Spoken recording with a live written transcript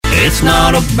It's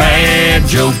not a bad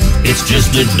joke, it's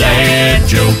just a dad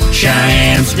joke.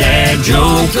 Cheyenne's dad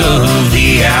joke of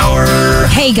the hour.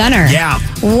 Hey, Gunner. Yeah.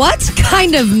 What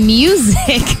kind of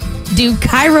music do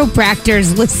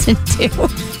chiropractors listen to?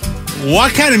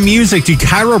 What kind of music do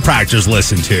chiropractors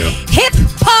listen to? Hip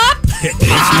hop.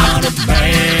 It's not a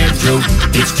bad joke,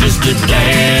 it's just a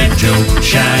dad joke.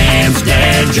 Cheyenne's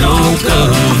dad joke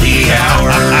of the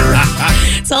hour.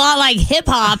 It's a lot like hip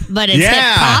hop, but it's hip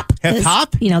Yeah. hop. Hip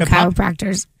hop? You know, Hip-hop?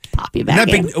 chiropractors pop you back Not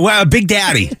in. Big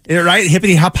Daddy, right?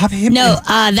 Hippity hop hop hip. No,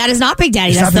 that is not Big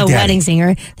Daddy. It's That's not the Big Daddy. wedding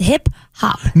singer. The hip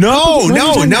hop. No. What are you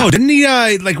talking about? Didn't he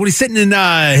like when he's sitting in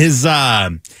his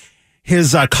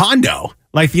condo,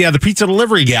 like the pizza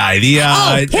delivery guy,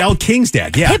 El King's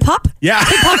dad. Yeah. Hip hop? Yeah.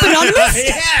 Hip hop anonymous?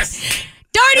 Yes.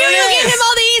 Darn you, you Yes. give him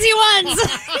all the easy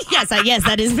ones. yes,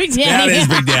 that is Big Daddy. That is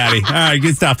Big Daddy. All right,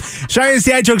 good stuff. Cheyenne's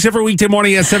Dad Jokes every weekday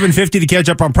morning at 7:50 to catch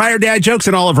up on prior dad jokes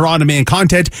and all of our on-demand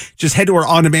content. Just head to our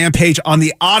on-demand page on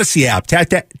the Odyssey app. Tap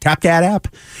that app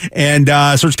and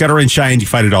search Gunner and Cheyenne. You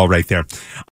find it all right there.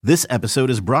 This episode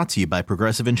is brought to you by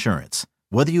Progressive Insurance.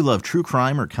 Whether you love true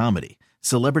crime or comedy,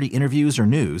 celebrity interviews or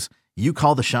news, you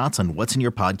call the shots on what's in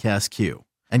your podcast queue.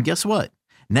 And guess what?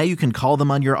 Now you can call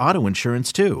them on your auto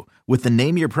insurance too with the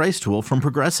Name Your Price tool from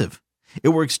Progressive. It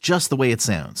works just the way it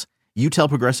sounds. You tell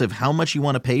Progressive how much you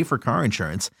want to pay for car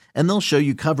insurance, and they'll show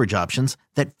you coverage options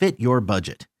that fit your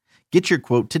budget. Get your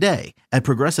quote today at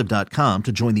Progressive.com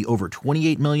to join the over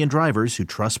 28 million drivers who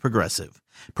trust Progressive.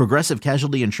 Progressive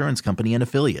Casualty Insurance Company and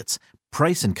Affiliates.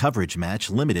 Price and coverage match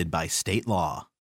limited by state law.